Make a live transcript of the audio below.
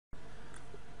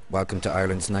Welcome to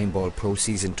Ireland's 9-ball Pro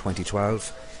Season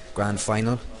 2012 Grand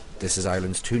Final. This is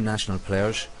Ireland's two national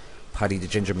players, Paddy the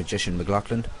Ginger Magician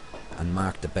McLoughlin and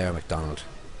Mark the Bear McDonald.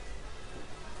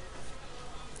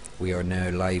 We are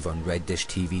now live on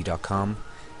RedDishTV.com.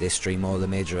 They stream all the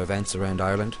major events around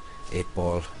Ireland,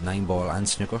 8-ball, 9-ball and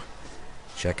snooker.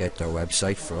 Check out their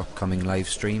website for upcoming live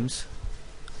streams.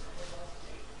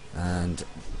 And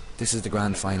this is the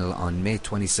Grand Final on May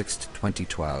 26th,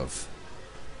 2012.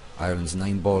 Ireland's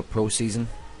 9-ball Pro Season,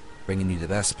 bringing you the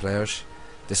best players.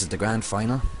 This is the Grand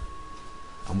Final,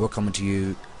 and we're coming to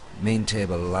you main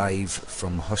table live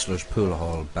from Hustlers Pool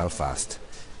Hall Belfast.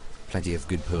 Plenty of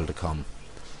good pool to come.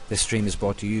 This stream is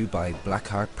brought to you by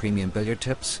Blackheart Premium Billiard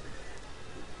Tips,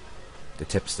 the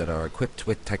tips that are equipped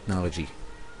with technology.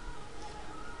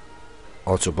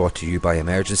 Also brought to you by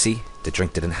Emergency, the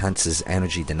drink that enhances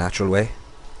energy the natural way.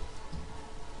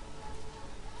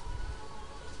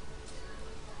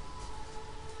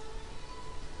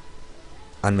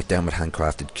 And McDermott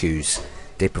Handcrafted Cues.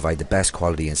 They provide the best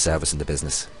quality and service in the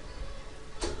business.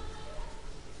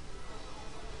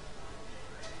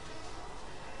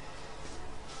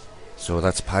 So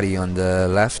that's Paddy on the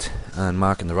left and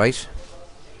Mark on the right,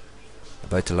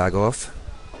 about to lag off.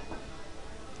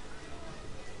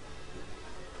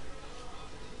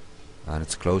 And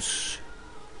it's close,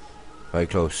 very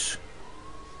close.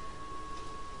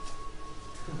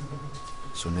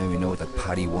 So now we know that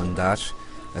Paddy won that.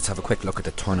 Let's have a quick look at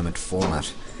the tournament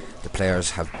format. The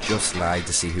players have just lagged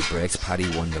to see who breaks.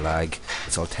 Paddy won the lag.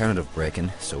 It's alternative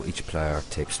breaking, so each player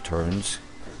takes turns.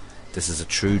 This is a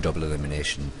true double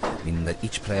elimination, meaning that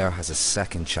each player has a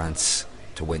second chance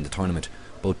to win the tournament.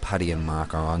 Both Paddy and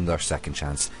Mark are on their second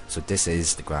chance, so this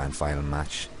is the grand final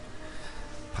match.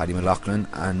 Paddy McLoughlin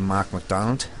and Mark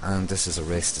McDonald, and this is a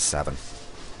race to 7.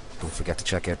 Don't forget to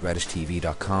check out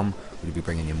RedDishTV.com. We'll be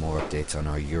bringing you more updates on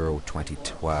our Euro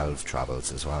 2012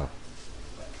 travels as well.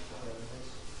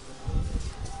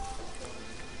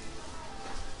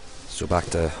 So back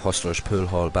to Hustlers Pool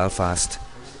Hall Belfast.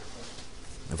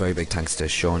 A very big thanks to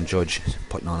Sean Judge,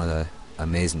 putting on an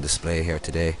amazing display here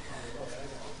today.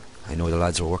 I know the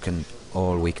lads are working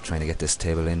all week trying to get this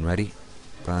table in ready.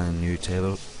 Brand new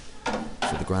table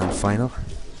for the grand final.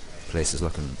 Place is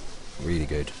looking really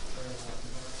good.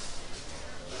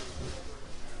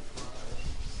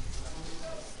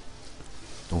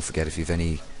 Don't forget, if you've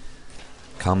any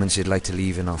comments you'd like to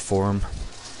leave in our forum,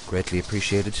 greatly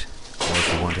appreciated. Or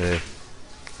if you want to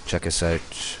check us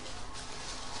out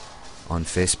on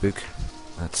Facebook,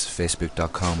 that's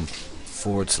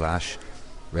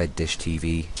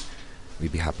facebook.com/RedDishTV.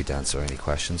 We'd be happy to answer any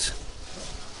questions.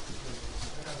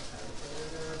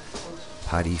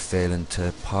 Paddy failing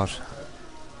to pot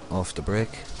off the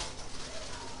break,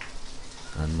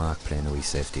 and Mark playing a wee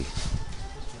safety.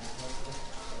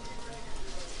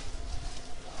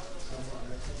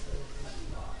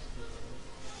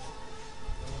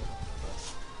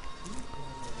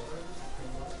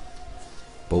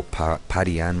 Both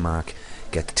Paddy and Mark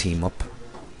get the team up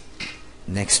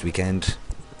next weekend.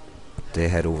 They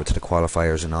head over to the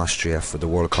qualifiers in Austria for the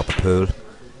World Cup of Pool.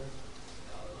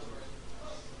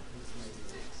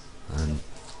 And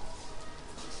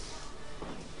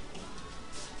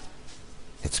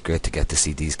it's great to get to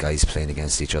see these guys playing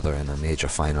against each other in a major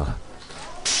final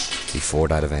before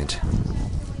that event.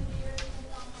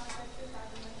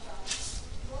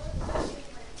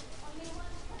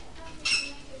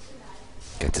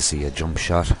 Get to see a jump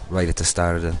shot right at the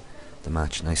start of the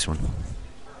match. Nice one.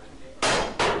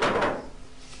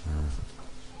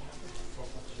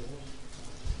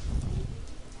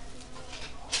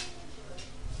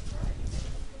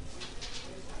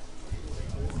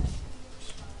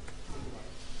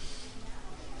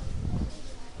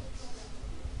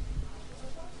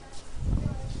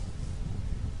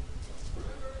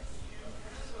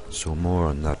 So more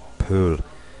on that pool.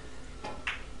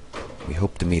 We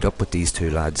hope to meet up with these two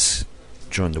lads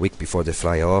during the week before they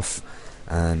fly off,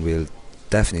 and we'll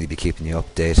definitely be keeping you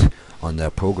updated on their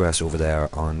progress over there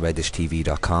on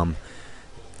RedDishTV.com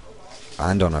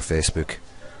and on our Facebook.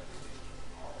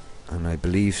 And I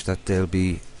believe that they'll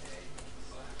be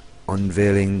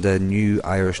unveiling the new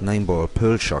Irish 9-ball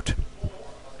pool shirt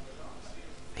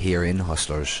here in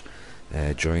Hustlers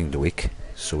during the week,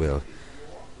 so we'll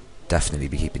definitely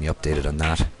be keeping you updated on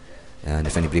that. And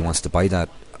if anybody wants to buy that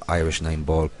Irish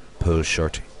 9-ball pool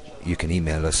shirt, you can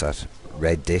email us at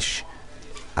reddish@live.ie.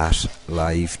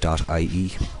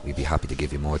 We'd be happy to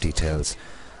give you more details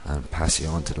and pass you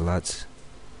on to the lads.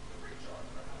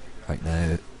 Right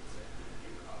now,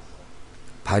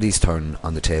 Paddy's turn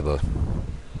on the table.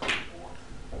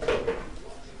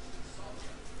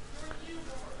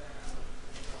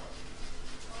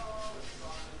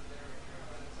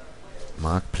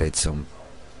 Mark played some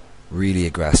really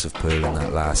aggressive pool in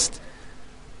that last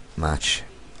match,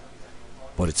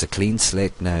 but it's a clean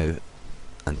slate now,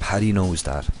 and Paddy knows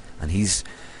that, and he's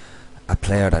a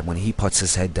player that when he puts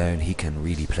his head down he can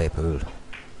really play pool.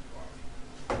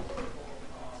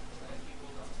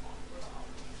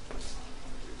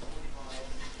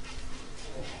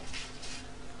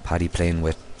 Paddy playing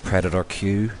with Predator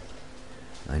Q.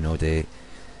 I know they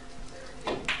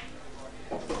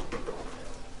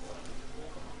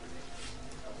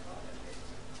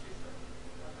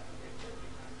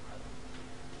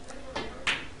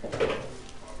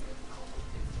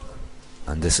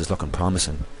and this is looking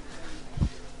promising.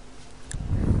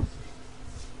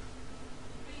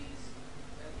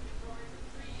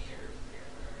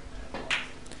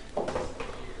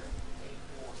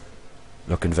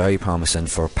 Looking very promising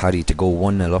for Paddy to go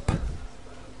 1-0 up.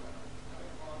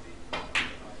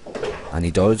 And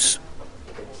he does,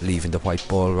 leaving the white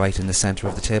ball right in the centre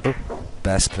of the table.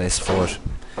 Best place for it.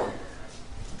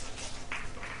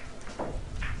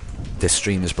 This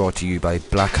stream is brought to you by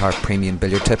Blackheart Premium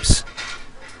Billiard Tips.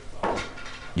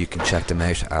 You can check them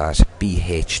out at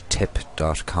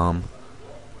bhtip.com.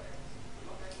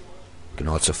 You can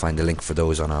also find the link for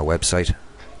those on our website.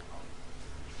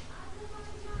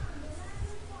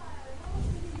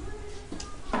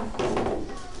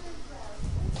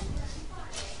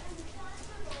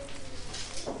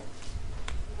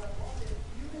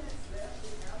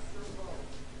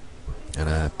 And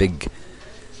a big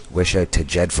wish out to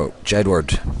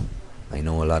Jedward. I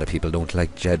know a lot of people don't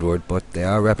like Jedward, but they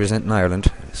are representing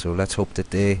Ireland, so let's hope that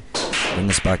they bring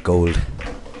us back gold.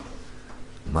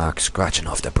 Mark scratching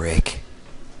off the break.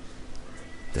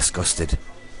 Disgusted.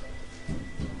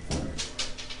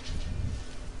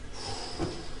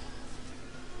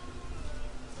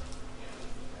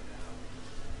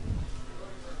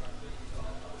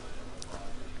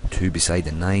 Two beside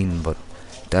the 9, but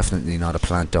definitely not a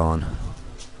plant on.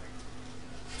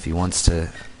 If he wants to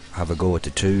have a go at the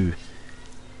 2,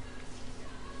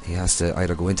 he has to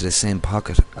either go into the same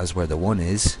pocket as where the 1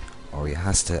 is, or he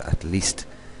has to at least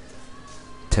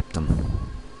tip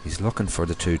them. He's looking for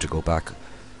the 2 to go back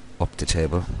up the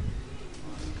table.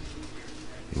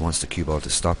 He wants the cue ball to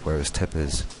stop where his tip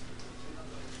is.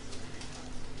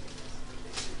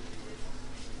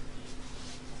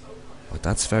 But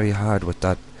that's very hard with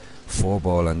that 4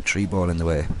 ball and 3 ball in the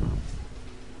way.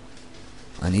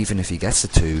 And even if he gets the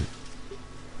 2,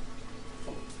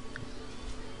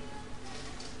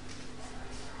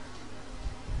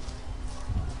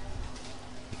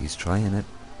 he's trying it.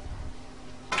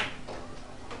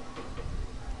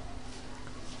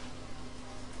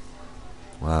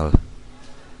 Well,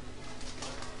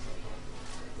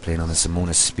 playing on a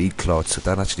Simona speed cloth, so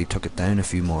that actually took it down a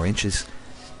few more inches.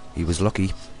 He was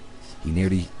lucky. He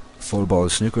nearly full ball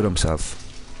snookered himself,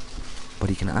 but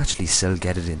he can actually still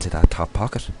get it into that top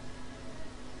pocket.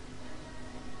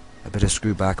 A bit of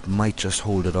screw back might just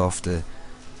hold it off the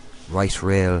right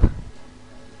rail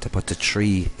to put the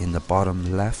 3 in the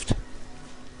bottom left.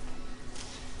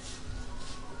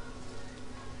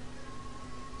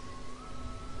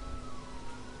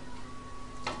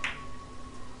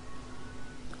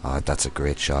 Ah, that's a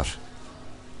great shot.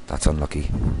 That's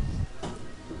unlucky.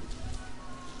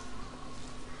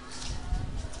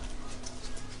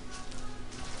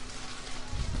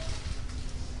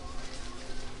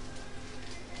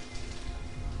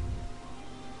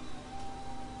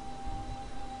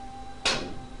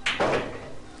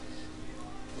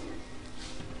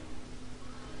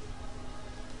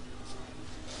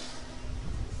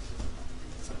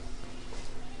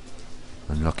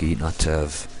 Unlucky not to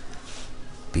have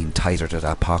been tighter to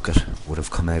that pocket. Would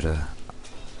have come out a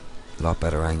lot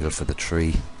better angle for the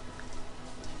 3.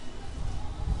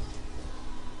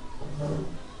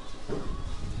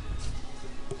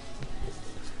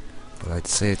 But I'd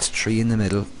say it's 3 in the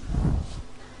middle.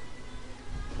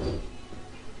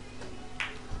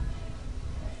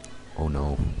 Oh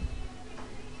no.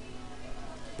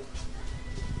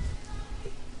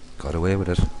 Got away with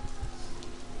it.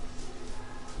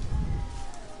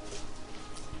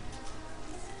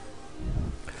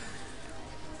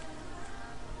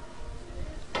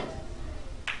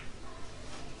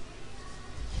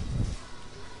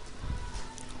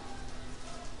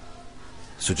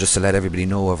 So just to let everybody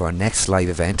know of our next live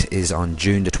event is on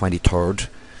June the 23rd,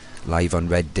 live on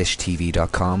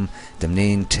RedDishTV.com, the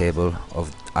main table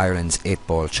of Ireland's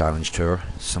 8-Ball Challenge Tour.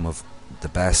 Some of the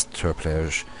best tour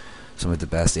players, some of the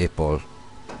best 8-Ball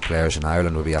players in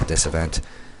Ireland will be at this event,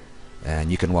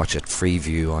 and you can watch it free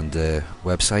view on the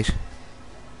website,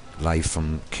 live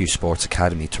from Q Sports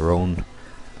Academy Tyrone,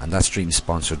 and that stream is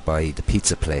sponsored by the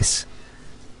Pizza Place.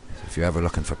 If you're ever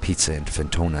looking for pizza in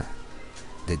Fintona,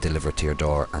 they deliver it to your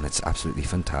door, and it's absolutely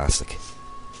fantastic.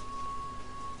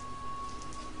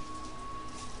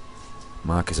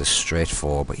 Mark is a straight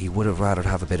four, but he would have rather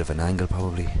have a bit of an angle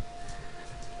probably.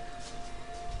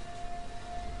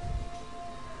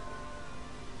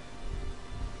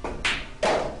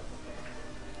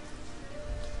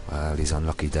 Well, he's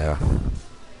unlucky there.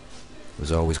 It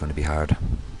was always going to be hard.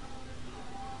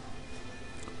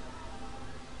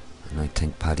 And I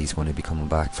think Paddy's going to be coming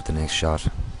back for the next shot.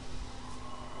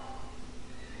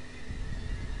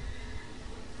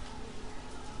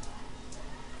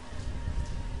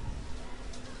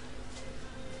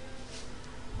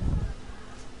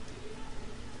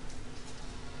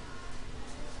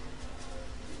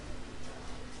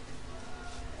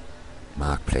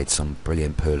 Mark played some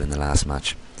brilliant pool in the last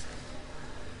match.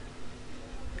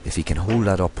 If he can hold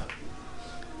that up,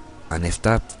 and if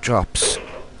that drops,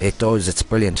 it does, it's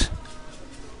brilliant.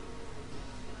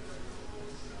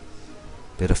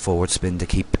 Bit of forward spin to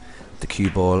keep the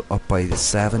cue ball up by the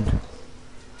 7.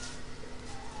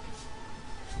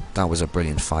 That was a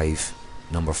brilliant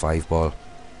number 5 ball.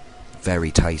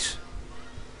 Very tight.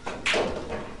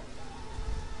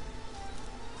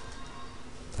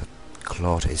 That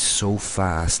cloth is so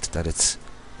fast that it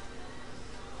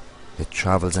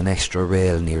travels an extra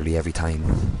rail nearly every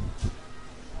time.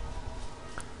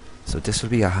 So this will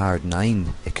be a hard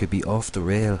 9. It could be off the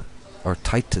rail, or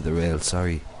tight to the rail,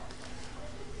 sorry.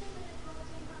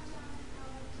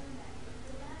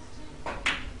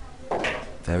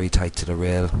 Very tight to the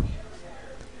rail.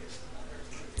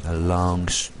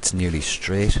 It's nearly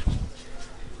straight.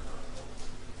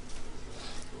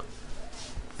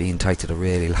 Being tight to the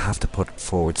rail, you'll have to put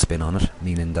forward spin on it,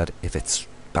 meaning that if it's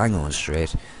bang on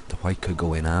straight, the white could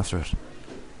go in after it.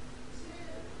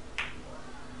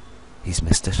 He's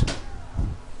missed it.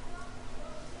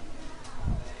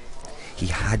 He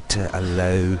had to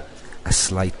allow a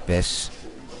slight bit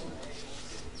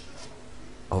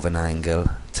of an angle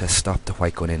to stop the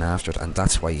white going in after it, and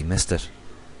that's why he missed it.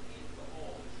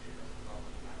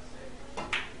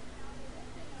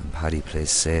 And Paddy plays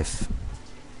safe,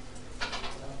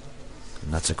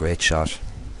 and that's a great shot.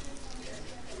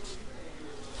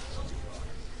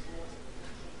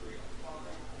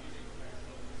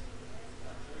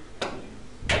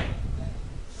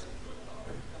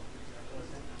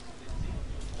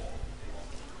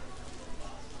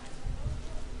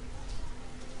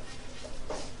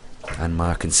 And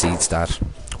Mark concedes that.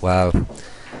 Well,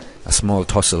 a small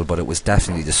tussle, but it was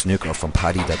definitely the snooker from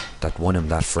Paddy that won him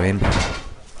that frame.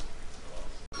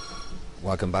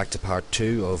 Welcome back to part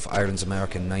 2 of Ireland's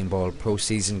American 9-ball Pro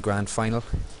Season Grand Final,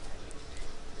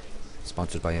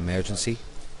 sponsored by Emergency.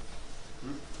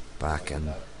 Back,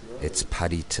 and it's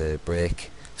Paddy to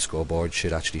break. Scoreboard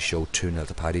should actually show 2-0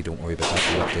 to Paddy. Don't worry about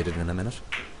that, we'll update it in a minute.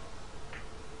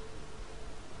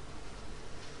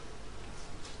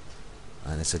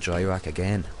 And it's a dry rack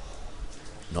again.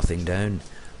 Nothing down.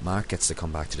 Mark gets to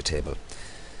come back to the table.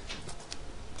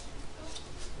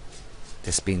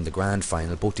 This being the grand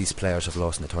final, both these players have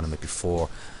lost in the tournament before.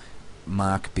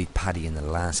 Mark beat Paddy in the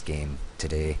last game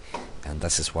today, and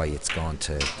this is why it's gone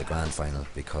to the grand final,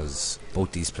 because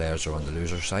both these players are on the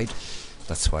loser side.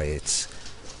 That's why it's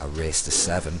a race to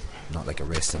 7, not like a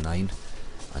race to 9.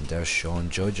 And there's Sean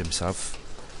Judge himself.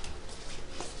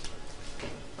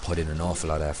 Put in an awful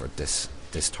lot of effort this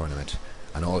tournament,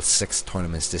 and all 6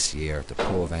 tournaments this year. The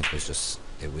pro event was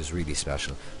it was really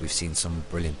special. We've seen some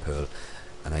brilliant pool,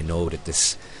 and I know that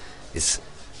this is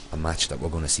a match that we're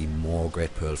going to see more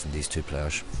great pool from these two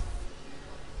players.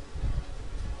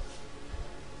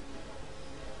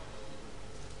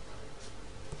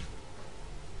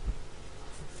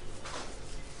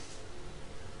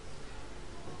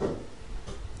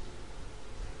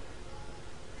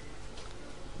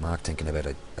 Mark thinking about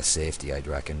a safety, I'd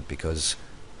reckon, because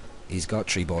he's got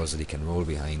 3 balls that he can roll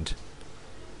behind,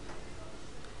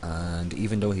 and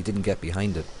even though he didn't get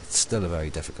behind it, it's still a very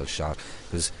difficult shot,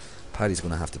 because Paddy's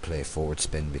going to have to play a forward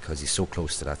spin because he's so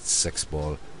close to that 6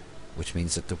 ball, which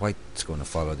means that the white's going to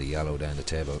follow the yellow down the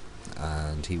table,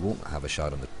 and he won't have a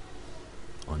shot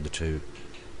on the 2.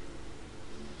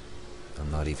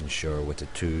 I'm not even sure with the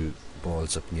 2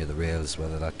 balls up near the rails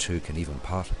whether that 2 can even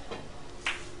pot.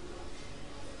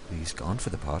 He's gone for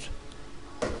the pot.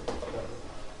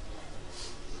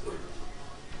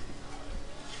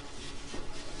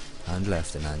 And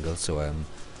left an angle, so I'm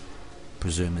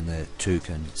presuming the 2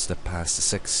 can slip past the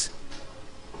 6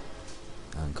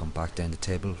 and come back down the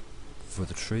table for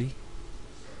the 3.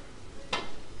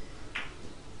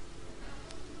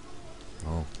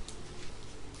 Oh.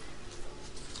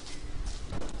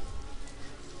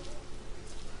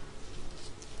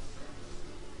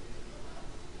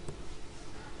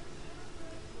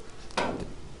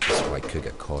 could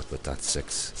get caught with that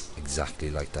 6 exactly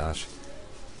like that.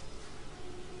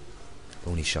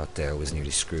 Only shot there was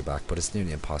nearly screw back, but it's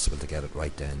nearly impossible to get it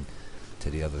right down to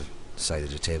the other side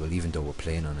of the table, even though we're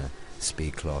playing on a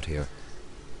speed cloth here.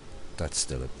 That's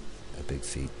still a big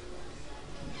feat.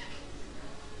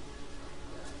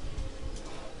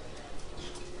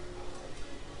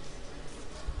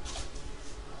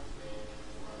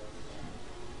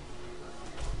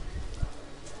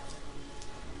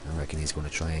 I reckon he's going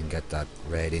to try and get that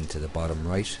red into the bottom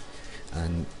right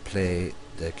and play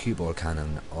the cue ball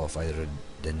cannon off either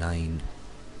the 9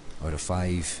 or the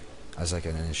 5 as like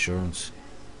an insurance.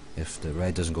 If the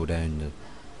red doesn't go down,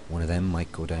 one of them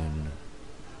might go down.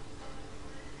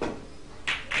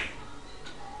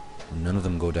 None of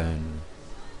them go down.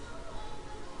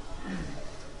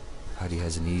 Paddy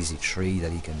has an easy 3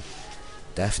 that he can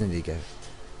definitely get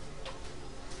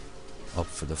up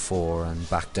for the 4 and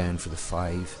back down for the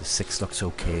 5. The 6 looks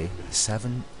okay. The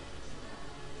 7,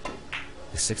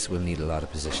 the 6 will need a lot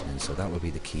of positioning, so that will be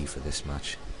the key for this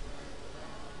match.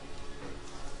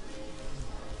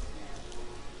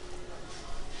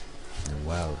 And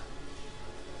well,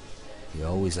 he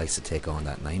always likes to take on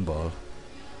that 9 ball.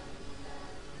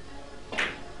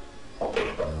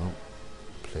 No,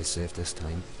 play safe this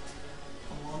time.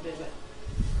 Come on, baby.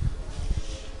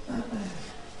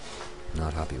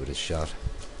 Not happy with his shot.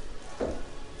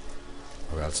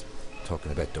 Or else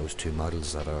talking about those 2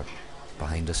 models that are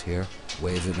behind us here,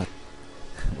 waving at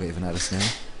us now.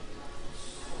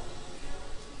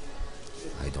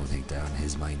 I don't think they're on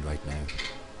his mind right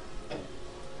now.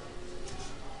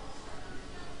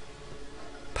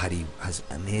 Paddy has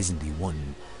amazingly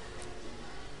won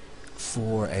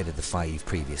 4 out of the 5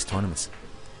 previous tournaments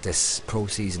this pro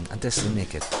season, and this will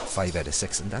make it 5 out of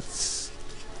 6, and that's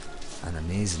an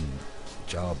amazing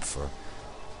job for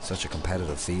such a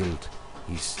competitive field.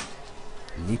 He's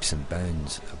leaps and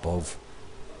bounds above.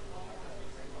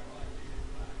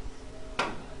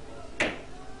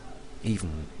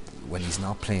 Even when he's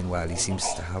not playing well, he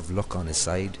seems to have luck on his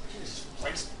side.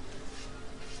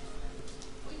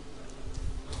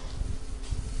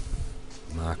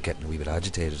 Mark getting a wee bit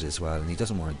agitated as well, and he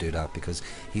doesn't want to do that because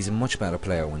he's a much better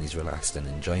player when he's relaxed and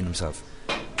enjoying himself.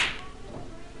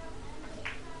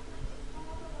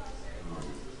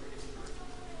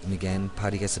 And again,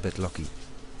 Paddy gets a bit lucky.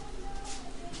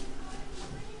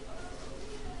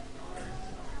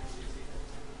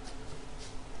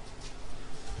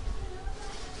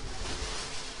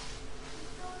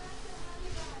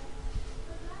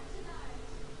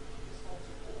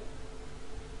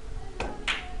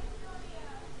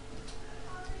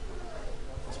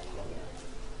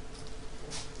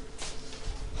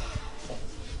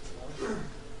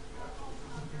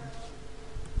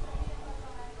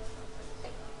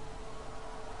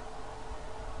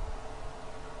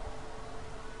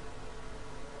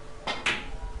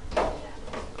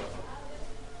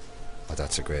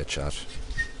 That's a great shot.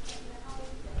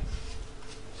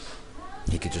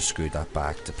 He could just screw that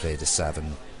back to play the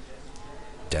 7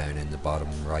 down in the bottom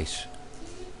right.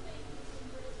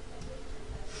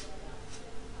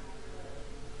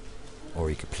 Or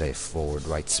he could play forward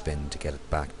right spin to get it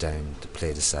back down to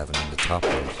play the 7 in the top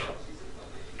right.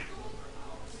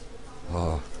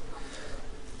 Oh,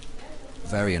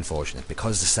 very unfortunate,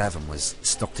 because the 7 was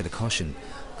stuck to the cushion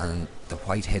and the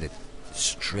white hit it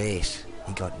straight.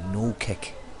 He got no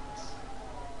kick.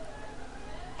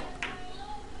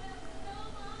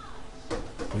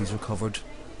 But he's recovered.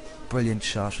 Brilliant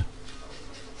shot.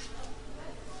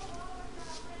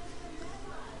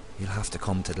 He'll have to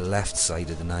come to the left side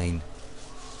of the 9,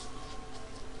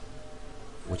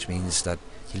 which means that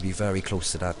he'll be very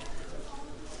close to that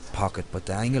pocket, but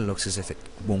the angle looks as if it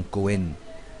won't go in,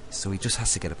 so he just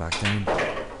has to get it back down.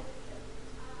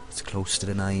 It's close to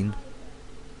the 9.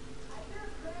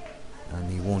 And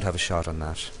he won't have a shot on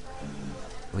that.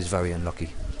 It was very unlucky.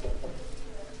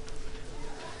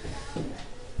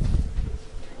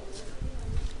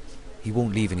 He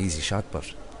won't leave an easy shot,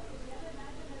 but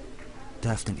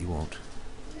definitely won't.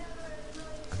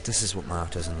 And this is what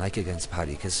Mark doesn't like against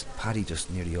Paddy, because Paddy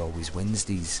just nearly always wins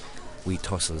these wee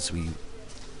tussles.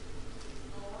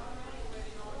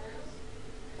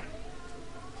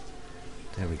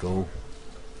 There we go.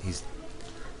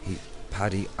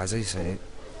 Paddy, as I say,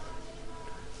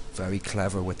 very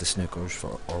clever with the snookers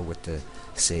or with the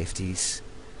safeties.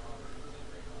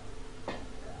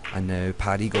 And now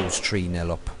Paddy goes 3-0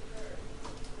 up.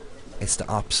 It's the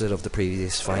opposite of the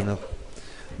previous final.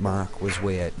 Mark was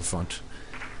way out in front.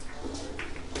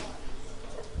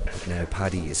 But now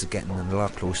Paddy is getting a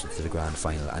lot closer to the grand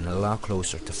final and a lot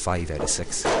closer to 5 out of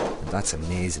 6. And that's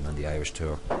amazing on the Irish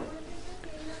tour.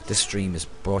 This stream is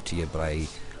brought to you by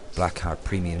Blackheart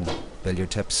Premium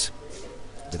Billiard Tips,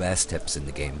 the best tips in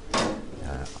the game.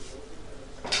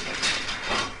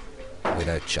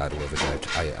 Without shadow of a doubt,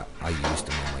 I used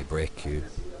them on my break cue.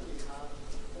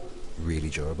 Really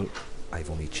durable. I've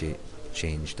only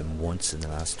changed them once in the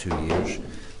last 2 years.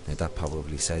 Now that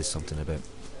probably says something about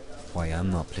why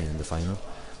I'm not playing in the final,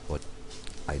 but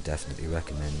I definitely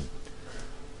recommend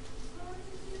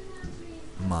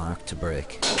Mark to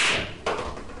break.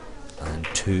 And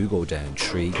 2 go down,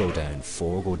 3 go down,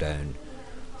 4 go down,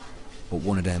 but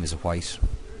one of them is a white,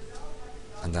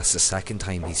 and that's the second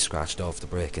time he's scratched off the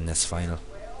break in this final.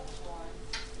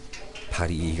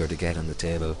 Paddy eager to get on the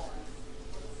table.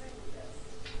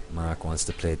 Mark wants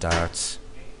to play darts.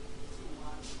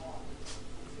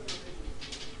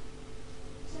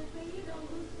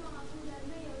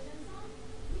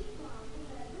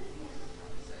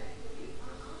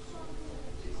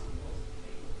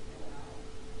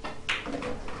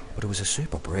 But it was a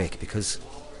super break, because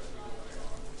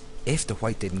if the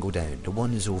white didn't go down, the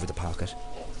one is over the pocket,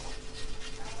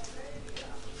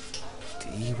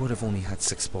 he would have only had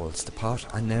 6 balls to pot,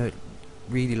 and now it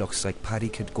really looks like Paddy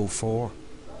could go 4.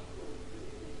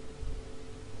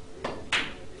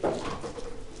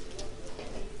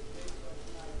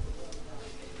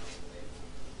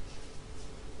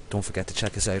 Don't forget to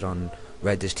check us out on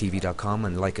RedDishTV.com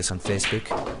and like us on Facebook.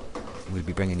 We'll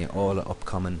be bringing you all the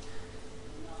upcoming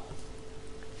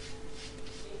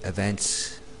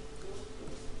events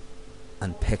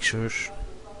and pictures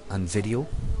and video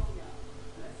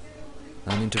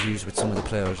and interviews with some of the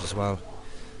players as well.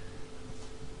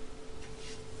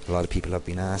 A lot of people have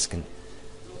been asking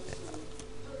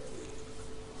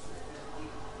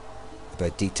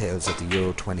about details of the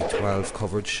Euro 2012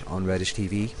 coverage on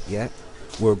RedDishTV. Yeah,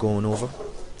 we're going over.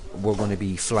 We're going to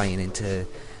be flying into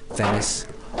Venice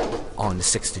on the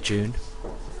 6th of June.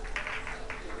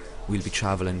 We'll be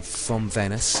travelling from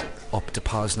Venice up to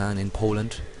Poznan in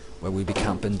Poland, where we'll be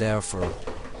camping there for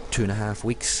 2.5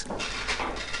 weeks.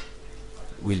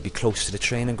 We'll be close to the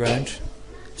training ground,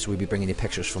 so we'll be bringing you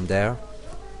pictures from there.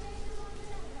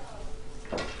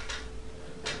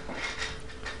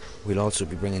 We'll also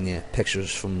be bringing you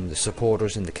pictures from the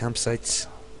supporters in the campsites,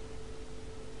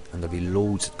 and there'll be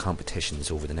loads of competitions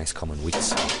over the next coming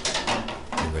weeks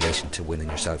in relation to winning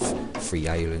yourself free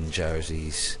Ireland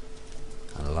jerseys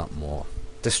and a lot more.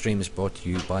 This stream is brought to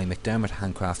you by McDermott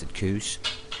Handcrafted Cues.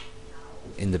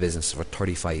 In the business for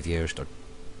 35 years, they're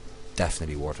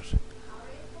definitely worth it.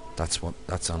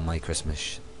 That's on my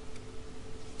Christmas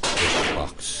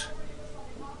box.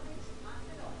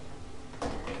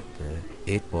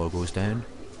 The 8 ball goes down.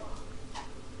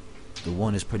 The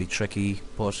 1 is pretty tricky,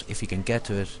 but if he can get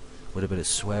to it with a bit of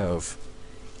swerve,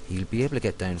 he'll be able to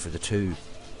get down for the 2.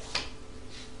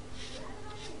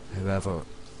 However,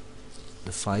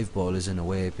 the 5 ball is in a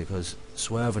way, because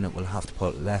swerving it will have to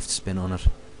put left spin on it.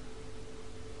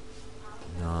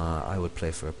 Nah, I would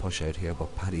play for a push out here,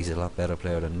 but Paddy's a lot better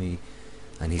player than me,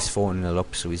 and he's 4-0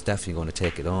 up, so he's definitely going to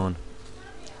take it on.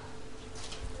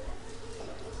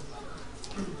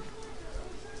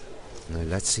 Now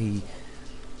let's see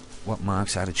what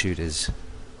Mark's attitude is.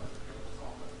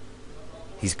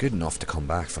 He's good enough to come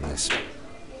back from this.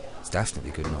 He's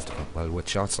definitely good enough to come. Well, with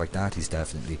shots like that, he's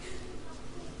definitely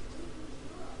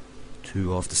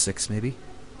 2 off the 6 maybe,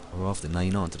 or off the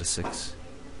 9 onto the 6.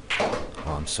 Oh,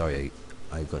 I'm sorry,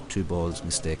 I got 2 balls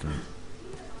mistaken.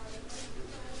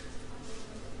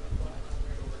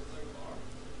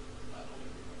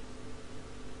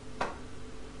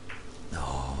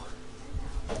 No.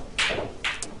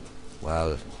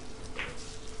 Well,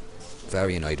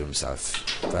 very annoyed with himself.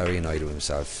 Very annoyed with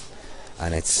himself.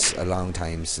 And it's a long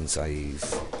time since I've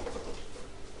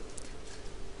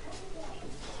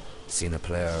seen a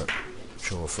player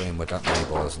throw a frame with that many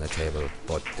balls on the table,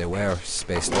 but they were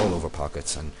spaced all over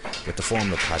pockets, and with the form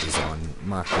that Paddy's on,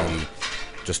 Mark maybe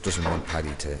just doesn't want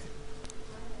Paddy to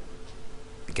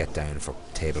get down for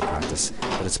table practice.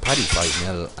 But it's Paddy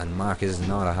 5-0, and Mark is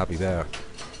not a happy bear.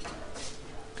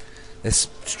 This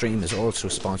stream is also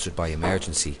sponsored by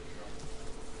Emergency,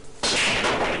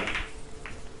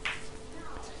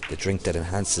 the drink that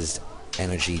enhances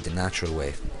energy the natural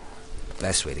way.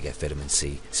 Best way to get vitamin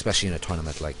C, especially in a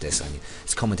tournament like this, and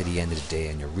it's coming to the end of the day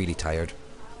and you're really tired.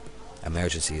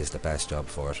 Emergency is the best job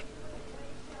for it.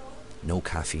 No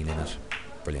caffeine in it.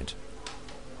 Brilliant.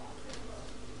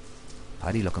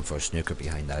 Paddy looking for a snooker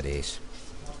behind that 8.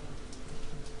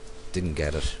 Didn't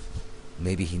get it.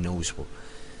 Maybe he knows what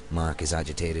Mark is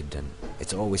agitated, and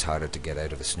it's always harder to get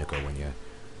out of a snooker when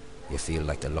you feel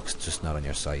like the luck's just not on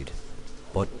your side.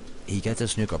 But he gets a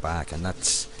snooker back, and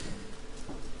that's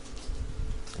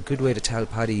A good way to tell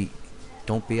Paddy,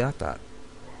 don't be at that.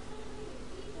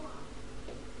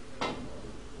 I'm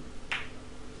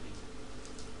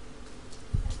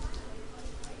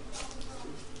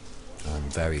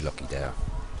very lucky there.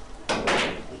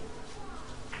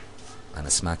 And a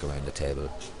smack around the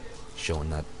table, showing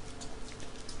that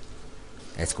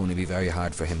it's going to be very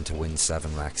hard for him to win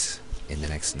 7 racks in the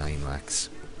next 9 racks.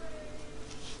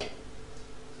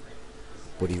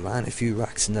 But he ran a few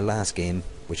racks in the last game,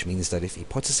 which means that if he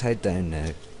puts his head down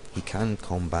now, he can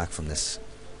come back from this.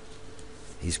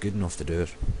 He's good enough to do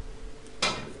it.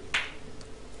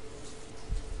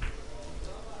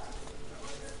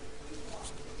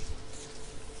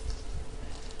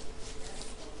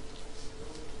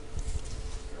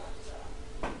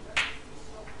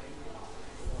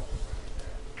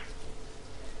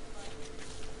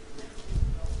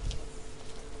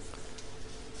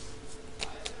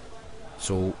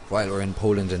 So while we're in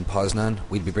Poland and Poznan,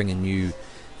 we'll be bringing you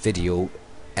video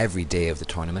every day of the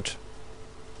tournament.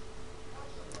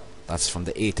 That's from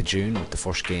the 8th of June with the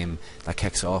first game that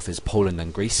kicks off is Poland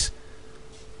and Greece.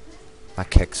 That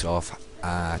kicks off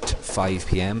at 5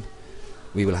 PM.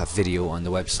 We will have video on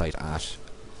the website at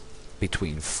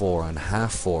between 4 and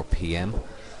half 4 PM,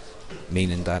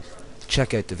 meaning that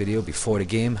check out the video before the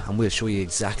game and we'll show you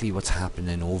exactly what's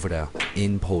happening over there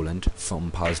in Poland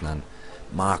from Poznan.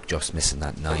 Mark just missing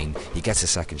that 9. He gets a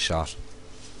second shot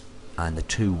and the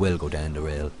 2 will go down the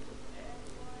rail.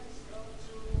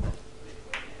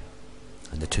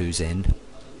 And the 2's in.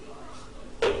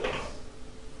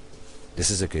 This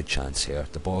is a good chance here.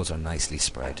 The balls are nicely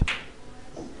spread.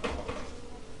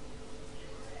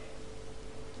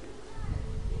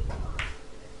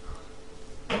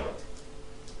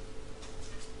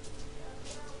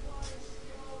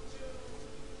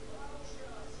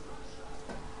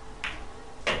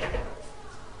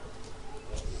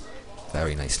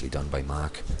 Very nicely done by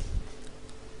Mark.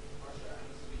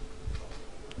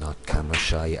 Not camera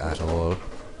shy at all.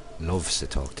 Loves to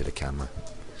talk to the camera.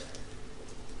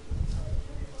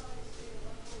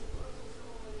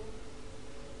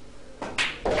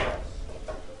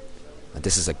 And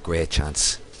this is a great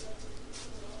chance.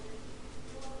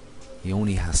 He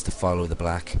only has to follow the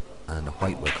black and the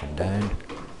white will come down.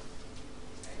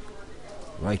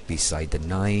 Right beside the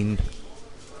 9.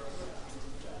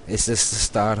 Is this the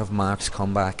start of Mark's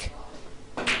comeback?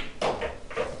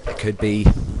 It could be.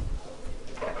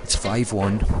 It's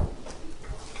 5-1.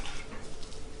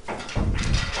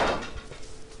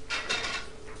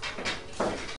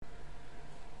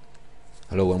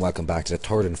 Hello and welcome back to the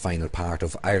third and final part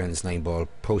of Ireland's 9-ball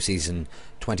Pro Season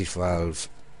 2012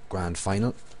 Grand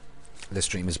Final. This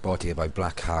stream is brought to you by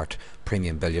Blackheart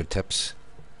Premium Billiard Tips.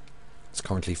 It's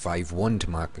currently 5-1 to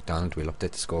Mark McDonald. We'll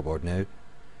update the scoreboard now.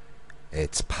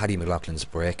 It's Paddy McLoughlin's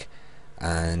break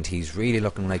and he's really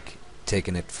looking like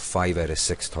taking it 5 out of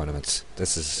 6 tournaments.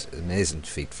 This is an amazing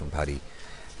feat from Paddy.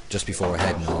 Just before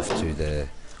heading off to the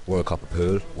World Cup of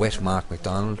Pool with Mark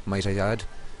McDonald, might I add.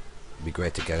 It'd be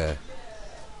great to get a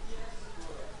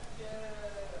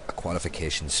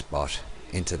qualification spot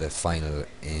into the final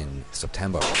in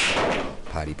September.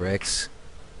 Paddy breaks.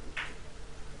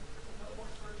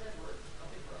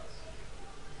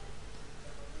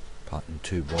 Potting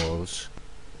 2 balls.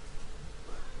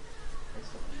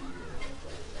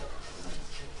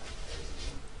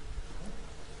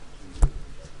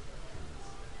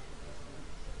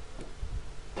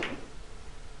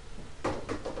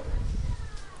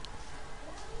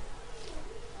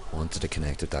 Wanted to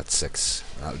connect with that 6.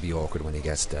 That'll be awkward when he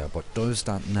gets there. But does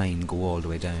that 9 go all the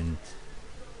way down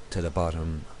to the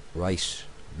bottom right?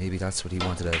 Maybe that's what he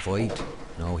wanted to avoid.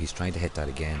 No, he's trying to hit that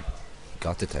again. He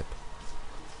got the tip.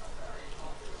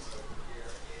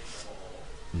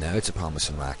 Now it's a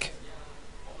promising rack.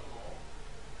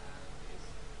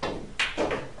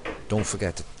 Don't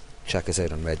forget to check us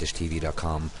out on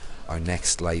RedDishTV.com. Our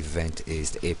next live event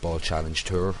is the 8-Ball Challenge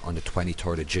Tour on the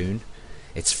 23rd of June.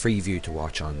 It's free view to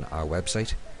watch on our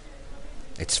website.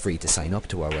 It's free to sign up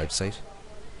to our website.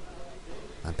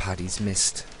 And Paddy's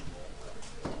missed.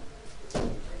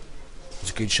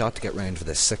 It's a good shot to get round for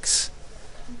the 6.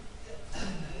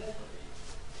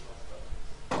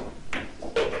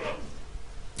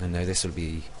 And now this will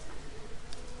be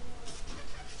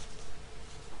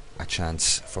a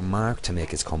chance for Mark to make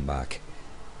his comeback.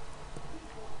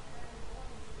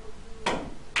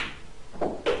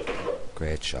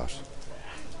 Great shot.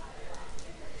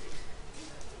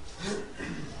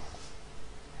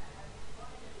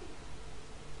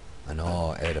 And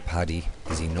awe out of Paddy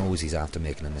because he knows he's after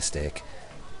making a mistake.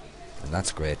 And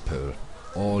that's great pool.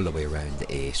 All the way around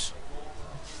the 8.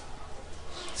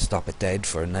 Stop it dead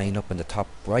for a 9 up in the top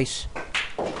right.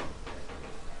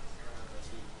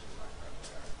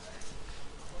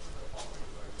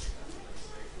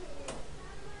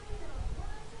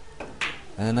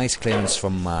 And a nice clearance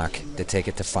from Mark to take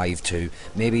it to 5-2.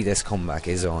 Maybe this comeback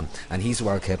is on, and he's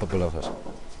well capable of it.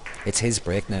 It's his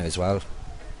break now as well.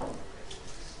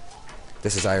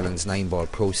 This is Ireland's 9-ball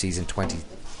Pro Season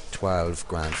 2012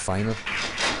 Grand Final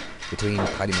between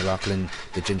Paddy McLoughlin,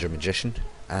 the Ginger Magician,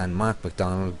 and Mark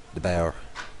McDonald, the Bear,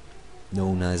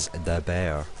 known as the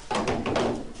Bear.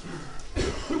 I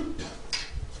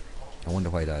wonder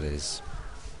why that is.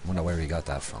 I wonder where he got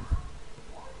that from.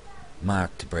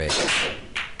 Mark to break.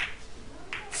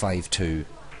 5-2.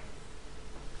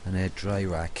 And a dry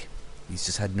rack. He's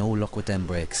just had no luck with them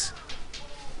breaks.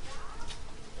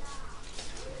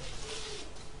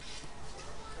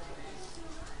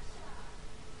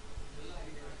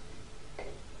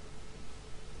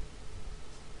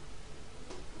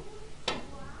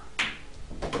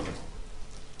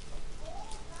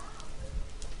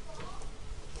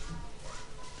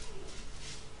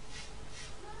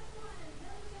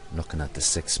 Looking at the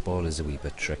 6th ball is a wee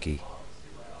bit tricky.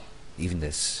 Even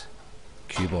this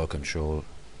cue ball control,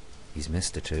 he's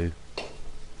missed it too.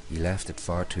 He left it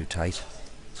far too tight.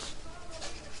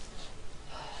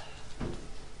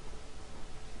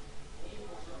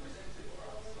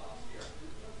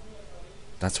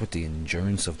 That's what the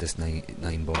endurance of this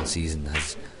 9-ball season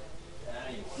has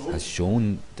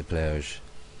shown the players.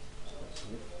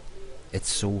 It's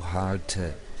so hard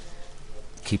to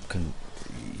keep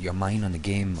your mind on the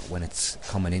game when it's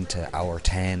coming into hour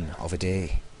 10 of a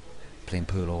day, playing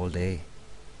pool all day.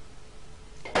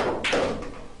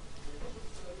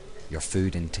 Your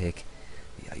food intake,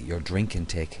 your drink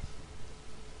intake.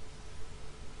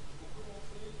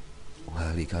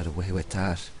 Well, he got away with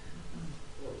that.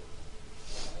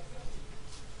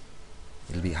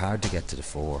 It'll be hard to get to the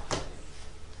 4.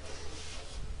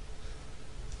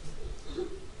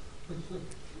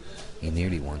 He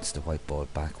nearly wants the white ball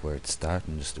back where it's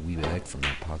starting, just a wee bit out from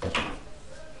that pocket.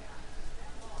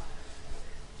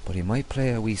 But he might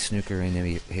play a wee snooker in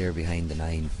here behind the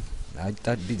 9.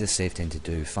 That'd be the safe thing to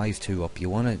do. 5-2 up. You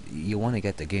wanna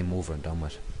get the game over and done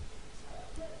with.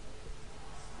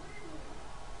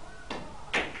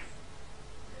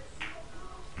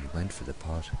 He went for the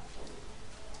pot.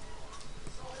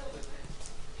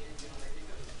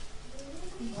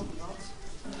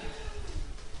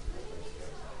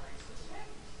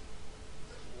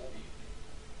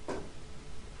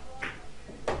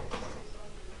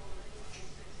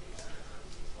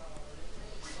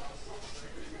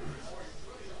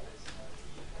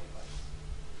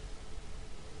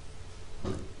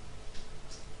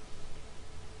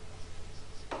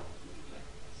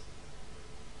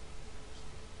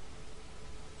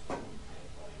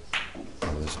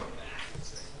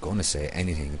 Going to say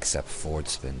anything except forward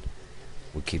spin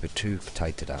would keep it too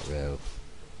tight to that rail.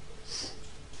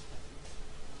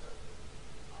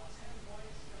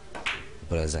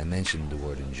 But as I mentioned the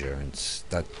word endurance,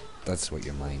 that's what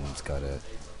your mind's gotta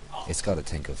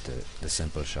think of the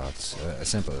simple shots. A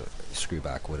simple screw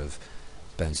back would have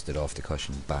bounced it off the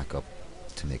cushion back up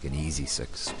to make an easy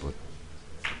 6, but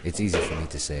it's easy for me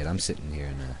to say it. I'm sitting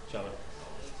here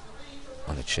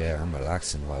on a chair, I'm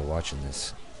relaxing while watching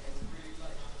this.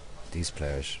 These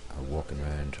players are walking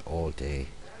around all day.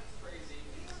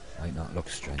 Might not look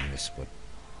strenuous, but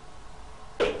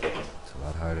it's a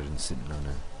lot harder than sitting on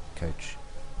a couch.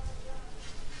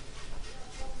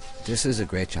 This is a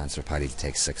great chance for Paddy to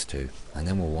take 6-2, and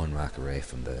then we're 1 rack away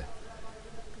from the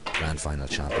Grand Final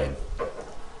champion.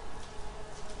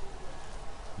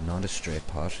 Not a straight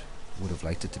pot. Would have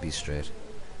liked it to be straight.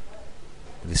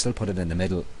 But they still put it in the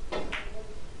middle,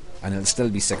 and it'll still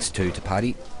be 6-2 to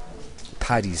Paddy.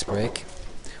 Paddy's break.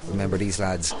 Remember, these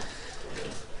lads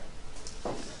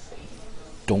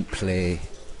don't play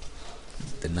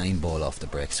the 9-ball off the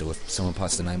break, so if someone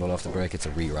pots the 9-ball off the break, it's a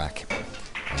re-rack.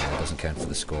 It doesn't count for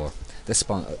the score.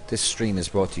 This stream is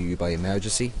brought to you by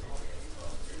Emergency,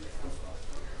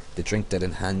 the drink that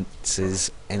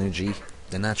enhances energy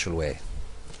the natural way.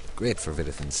 Great for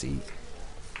vitamin C.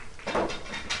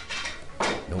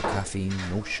 No caffeine,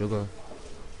 no sugar.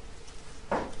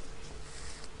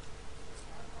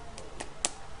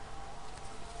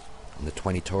 On the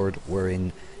 23rd, we're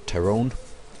in Tyrone,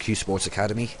 Q Sports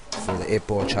Academy, for the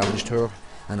 8-ball challenge tour,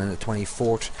 and on the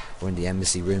 24th, we're in the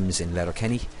Embassy Rooms in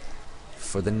Letterkenny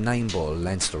for the 9-ball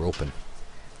Leinster Open.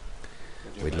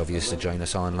 We'd love you to join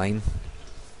us online.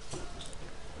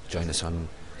 Join us on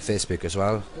Facebook as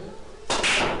well.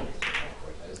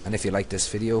 And if you like this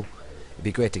video, it'd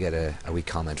be great to get a wee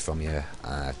comment from you,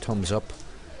 a thumbs up,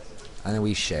 and a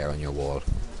wee share on your wall.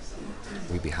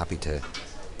 We'd be happy to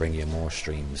bring you more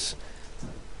streams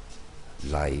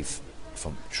live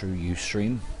through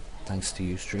Ustream. Thanks to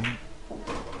Ustream.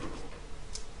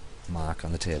 Mark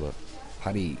on the table.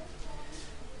 Paddy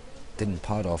didn't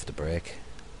pot off the break.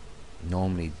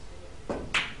 Normally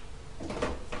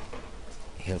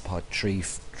he'll pot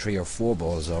three or four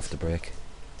balls off the break.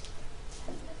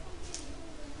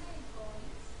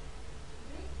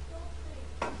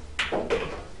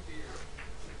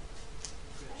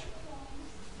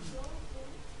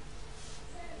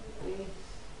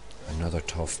 Another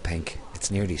tough pink. It's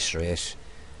nearly straight.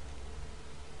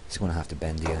 He's going to have to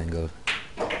bend the angle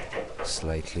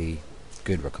slightly.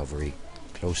 Good recovery.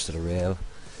 Close to the rail.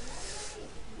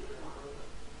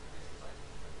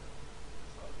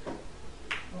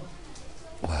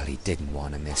 Well, he didn't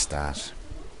want to miss that.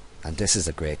 And this is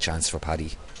a great chance for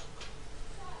Paddy.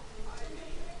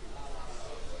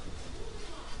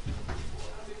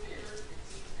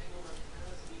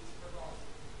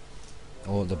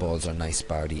 All the balls are nice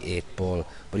bar the 8 ball,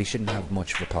 but he shouldn't have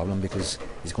much of a problem because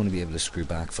he's going to be able to screw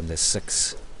back from the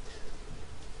 6.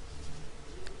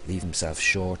 Leave himself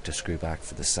short to screw back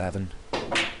for the 7.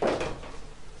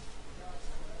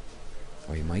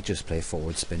 Or he might just play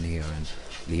forward spin here and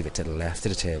leave it to the left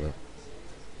of the table.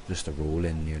 Just a roll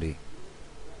in nearly.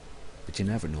 But you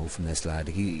never know from this lad.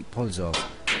 He pulls off.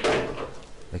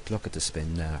 Like, look at the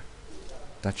spin there.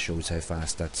 That shows how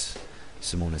fast that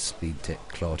Simona's speed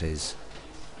clot is.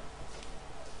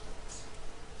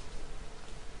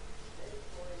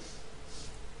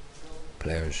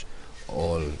 Players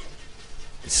all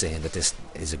saying that this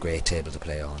is a great table to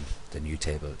play on. The new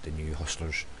table, the new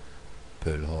Hustlers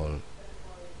Pool Hall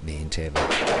main table.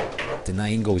 The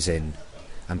 9 goes in,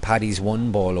 and Paddy's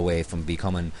 1 ball away from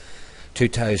becoming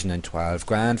 2012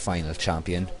 GrandFinal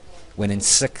champion, winning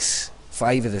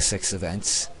 5 of the 6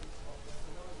 events.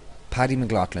 Paddy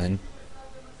McLoughlin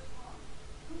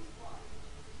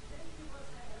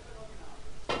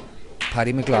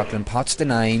pots the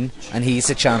 9, and he's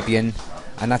the champion.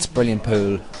 And that's brilliant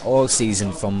pool all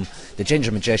season from the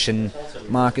Ginger Magician.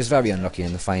 Mark is very unlucky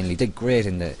in the final. He did great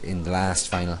in the last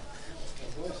final.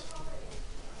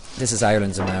 This is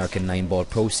Ireland's American 9-ball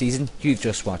pro season. You've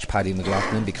just watched Paddy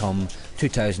McLoughlin become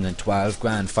 2012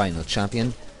 GrandFinal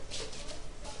champion.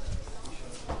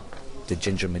 The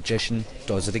Ginger Magician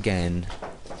does it again.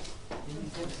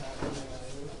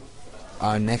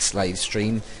 Our next live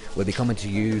stream will be coming to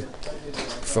you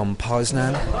from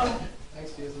Poznan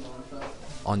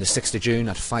on the 6th of June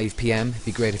at 5 PM. It'd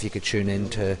be great if you could tune in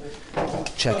to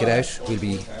check it out. We'll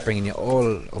be bringing you all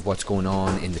of what's going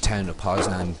on in the town of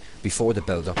Poznan before the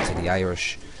build up to the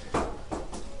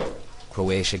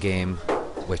Irish-Croatia game,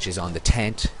 which is on the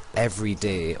 10th. Every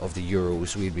day of the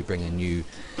Euros we'll be bringing you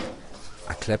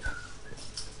a clip,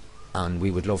 and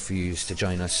we would love for you to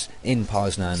join us in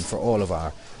Poznan for all of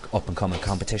our up and coming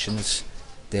competitions.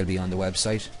 They'll be on the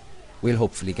website. We'll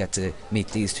hopefully get to meet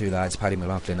these 2 lads, Paddy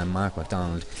McLoughlin and Mark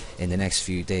McDonald, in the next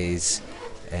few days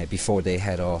before they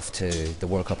head off to the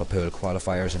World Cup of Pool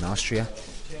qualifiers in Austria.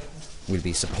 We'll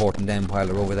be supporting them while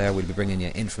they're over there. We'll be bringing you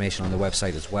information on the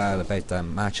website as well about the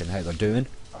match and how they're doing.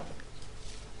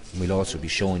 We'll also be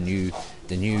showing you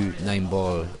the new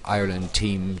 9-ball Ireland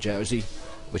team jersey,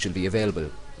 which will be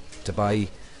available to buy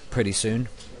pretty soon.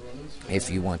 If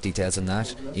you want details on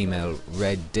that, email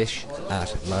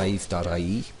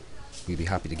reddish@live.ie. We'll be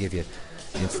happy to give you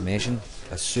information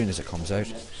as soon as it comes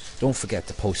out. Don't forget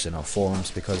to post in our forums,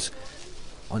 because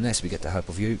unless we get the help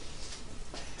of you,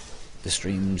 the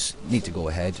streams need to go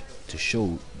ahead to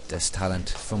show this talent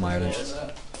from Ireland.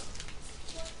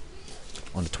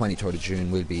 On the 23rd of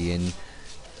June we'll be in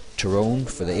Tyrone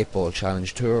for the 8-ball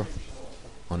challenge tour.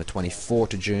 On the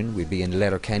 24th of June we'll be in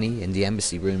Letterkenny in the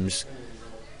Embassy Rooms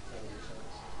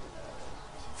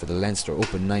for the Leinster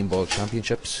Open 9-ball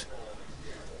championships.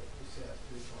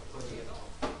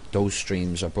 Those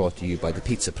streams are brought to you by the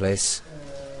Pizza Place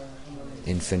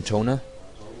in Fintona.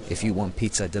 If you want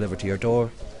pizza delivered to your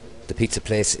door, the Pizza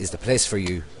Place is the place for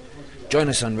you. Join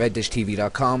us on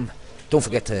RedDishTV.com. Don't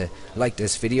forget to like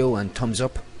this video and thumbs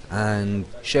up, and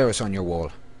share us on your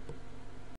wall.